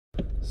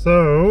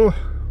So,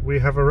 we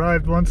have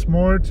arrived once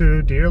more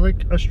to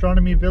Deerlick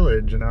Astronomy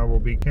Village, and I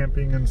will be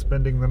camping and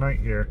spending the night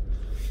here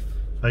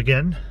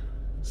again.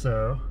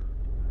 So,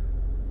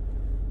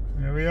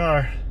 here we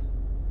are.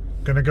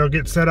 Gonna go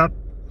get set up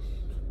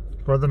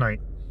for the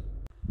night.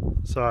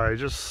 Sorry,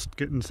 just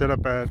getting set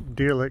up at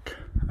Deerlick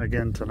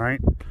again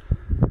tonight.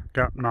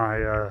 Got my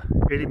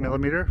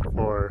 80mm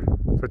for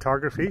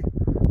photography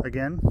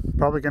again.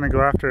 Probably gonna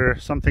go after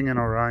something in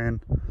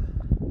Orion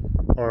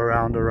or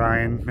around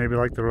Orion, maybe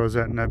like the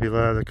Rosette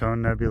Nebula, the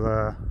Cone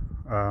Nebula,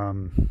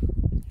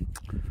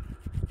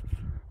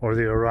 or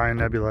the Orion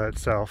Nebula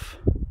itself.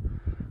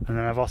 And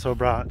then I've also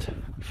brought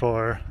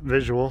for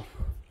visual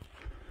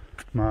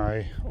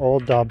my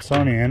old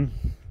Dobsonian,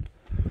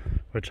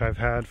 which I've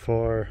had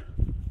for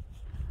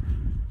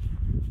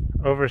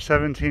over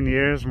 17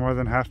 years, more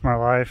than half my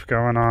life,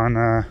 going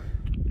on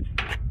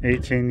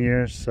 18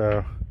 years.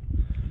 So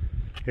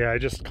yeah, I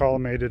just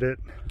collimated it,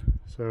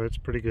 so it's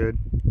pretty good.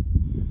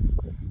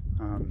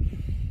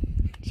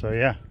 So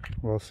yeah,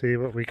 we'll see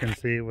what we can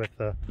see with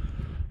a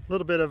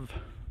little bit of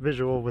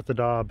visual with the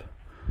Dob.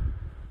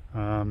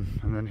 And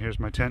then here's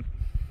my tent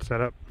set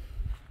up.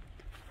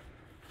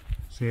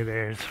 See,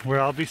 there's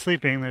where I'll be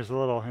sleeping. There's a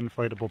little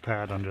inflatable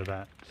pad under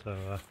that.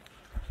 So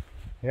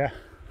yeah,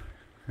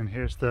 and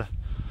here's the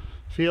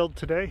field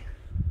today.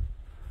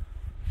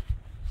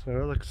 So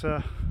it looks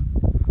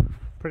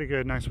pretty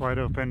good. Nice wide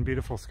open,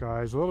 beautiful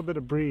skies, a little bit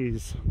of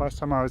breeze. Last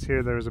time I was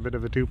here there was a bit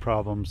of a dew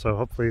problem, so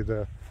hopefully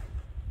the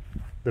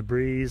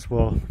breeze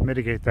will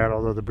mitigate that,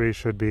 although the breeze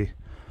should be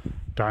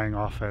dying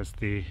off as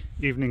the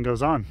evening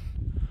goes on.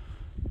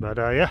 But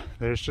yeah,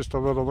 there's just a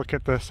little look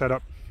at the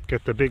setup.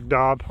 Get the big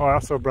Dob. I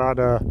also brought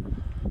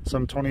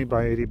some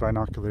 20x80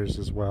 binoculars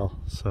as well,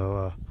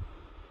 so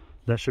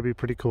that should be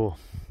pretty cool.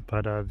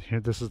 But here,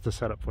 this is the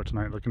setup for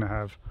tonight. Looking to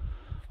have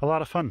a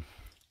lot of fun.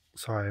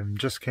 So I'm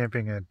just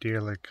camping at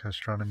Deerlick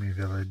Astronomy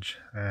Village,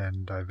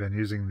 and I've been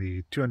using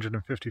the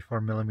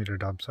 254mm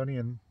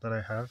Dobsonian that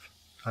I have.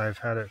 I've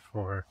had it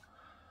for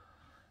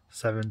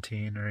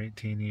 17 or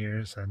 18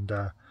 years, and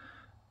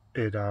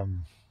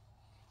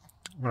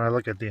when I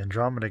look at the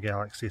Andromeda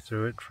galaxy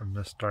through it from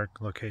this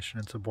dark location,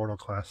 it's a bortle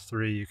class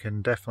 3, you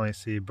can definitely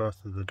see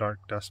both of the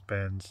dark dust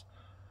bands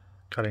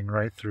cutting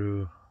right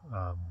through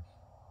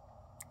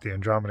the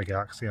Andromeda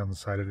galaxy on the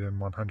side of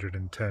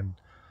M110.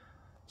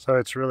 So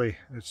it's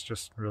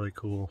just really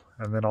cool.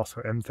 And then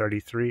also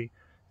M33,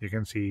 you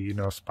can see, you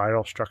know,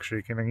 spiral structure.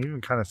 You can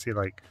even kind of see,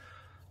 like,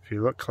 if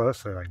you look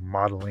closely, like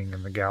modeling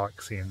in the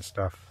galaxy and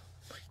stuff,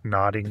 like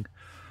nodding.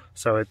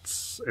 So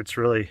it's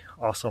really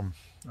awesome,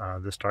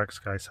 this dark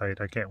sky site.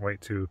 I can't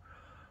wait to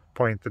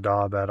point the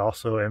Dob at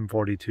also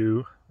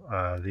M42,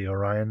 the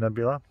Orion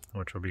Nebula,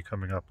 which will be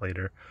coming up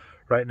later.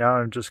 Right now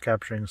I'm just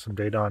capturing some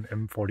data on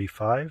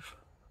M45,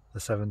 the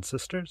Seven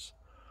Sisters.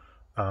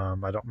 I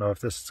don't know if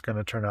this is going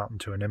to turn out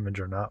into an image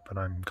or not, but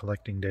I'm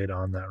collecting data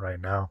on that right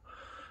now.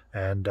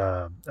 And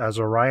as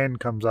Orion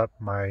comes up,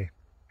 my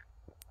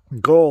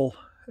goal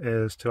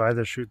is to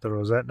either shoot the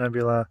Rosette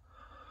Nebula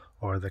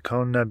or the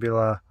Cone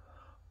Nebula,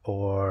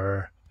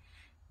 or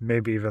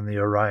maybe even the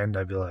Orion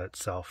Nebula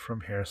itself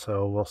from here.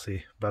 So we'll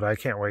see. But I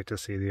can't wait to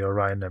see the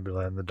Orion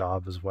Nebula and the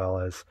Dob as well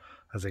as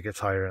it gets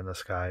higher in the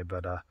sky.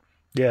 But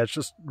yeah, it's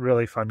just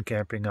really fun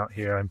camping out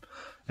here. I'm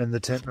in the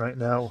tent right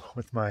now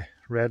with my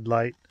red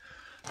light,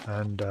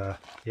 and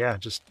yeah,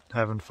 just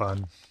having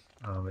fun.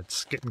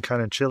 It's getting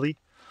kind of chilly.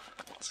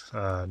 It's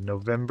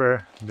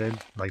November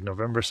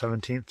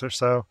 17th or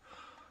so,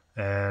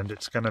 and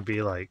it's gonna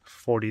be like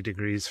 40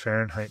 degrees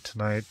Fahrenheit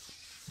tonight,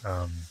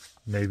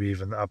 maybe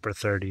even the upper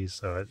 30s,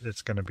 so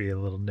it's gonna be a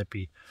little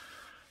nippy.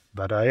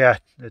 But yeah,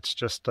 it's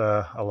just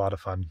a lot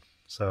of fun.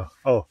 So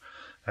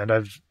and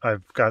I've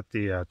got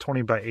the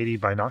 20x80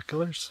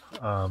 binoculars,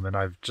 and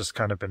I've just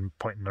kind of been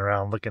pointing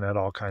around looking at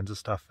all kinds of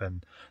stuff,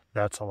 and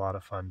that's a lot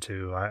of fun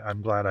too.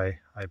 I'm glad I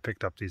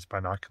picked up these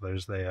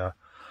binoculars. They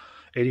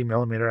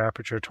 80mm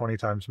aperture, 20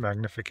 times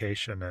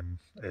magnification, and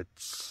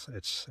it's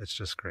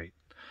just great.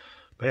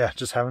 But yeah,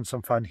 just having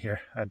some fun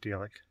here at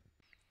Deerlick.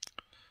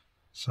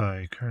 So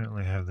I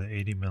currently have the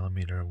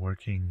 80mm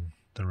working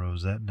the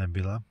Rosette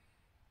Nebula.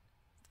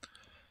 You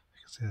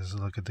can see this.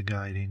 Look at the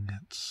guiding.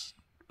 It's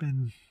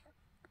been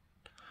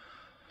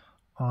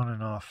on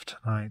and off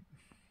tonight.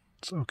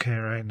 It's okay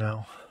right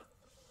now.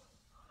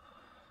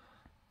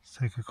 Let's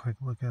take a quick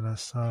look at a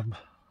sub.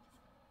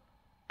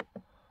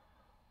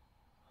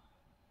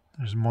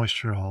 There's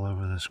moisture all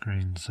over the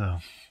screen, so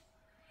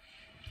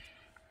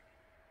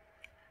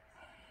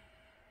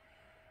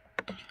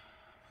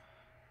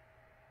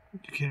you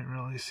can't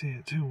really see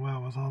it too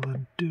well with all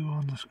the dew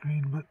on the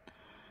screen, but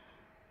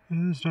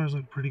yeah, the stars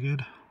look pretty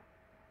good.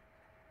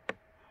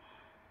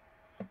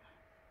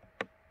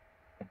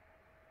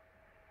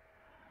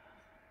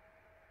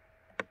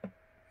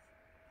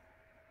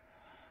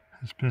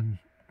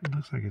 It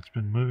looks like it's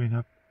been moving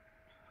up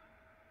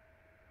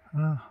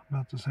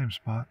about the same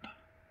spot.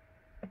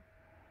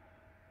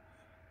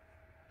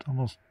 It's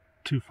almost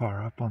too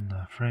far up on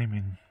the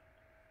framing.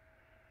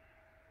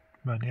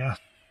 But yeah,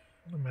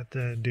 I'm at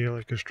the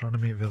Deerlick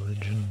Astronomy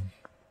Village, and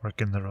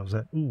working the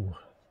Rosette. Ooh.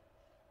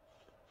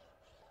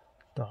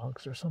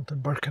 Dogs or something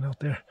barking out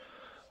there.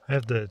 I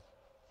have the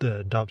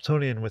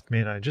Dobsonian with me,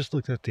 and I just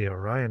looked at the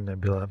Orion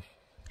Nebula.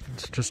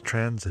 It's just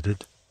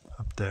transited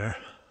up there.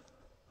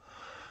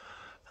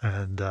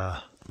 And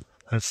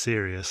that's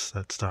Sirius,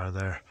 that star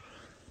there.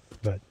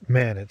 But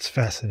man, it's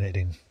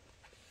fascinating.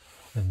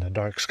 In the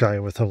dark sky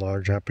with a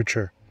large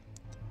aperture.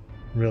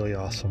 Really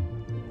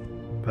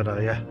awesome. But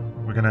yeah,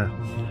 we're gonna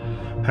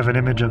have an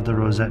image of the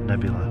Rosette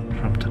Nebula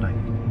from tonight.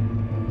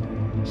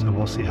 So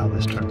we'll see how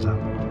this turns out.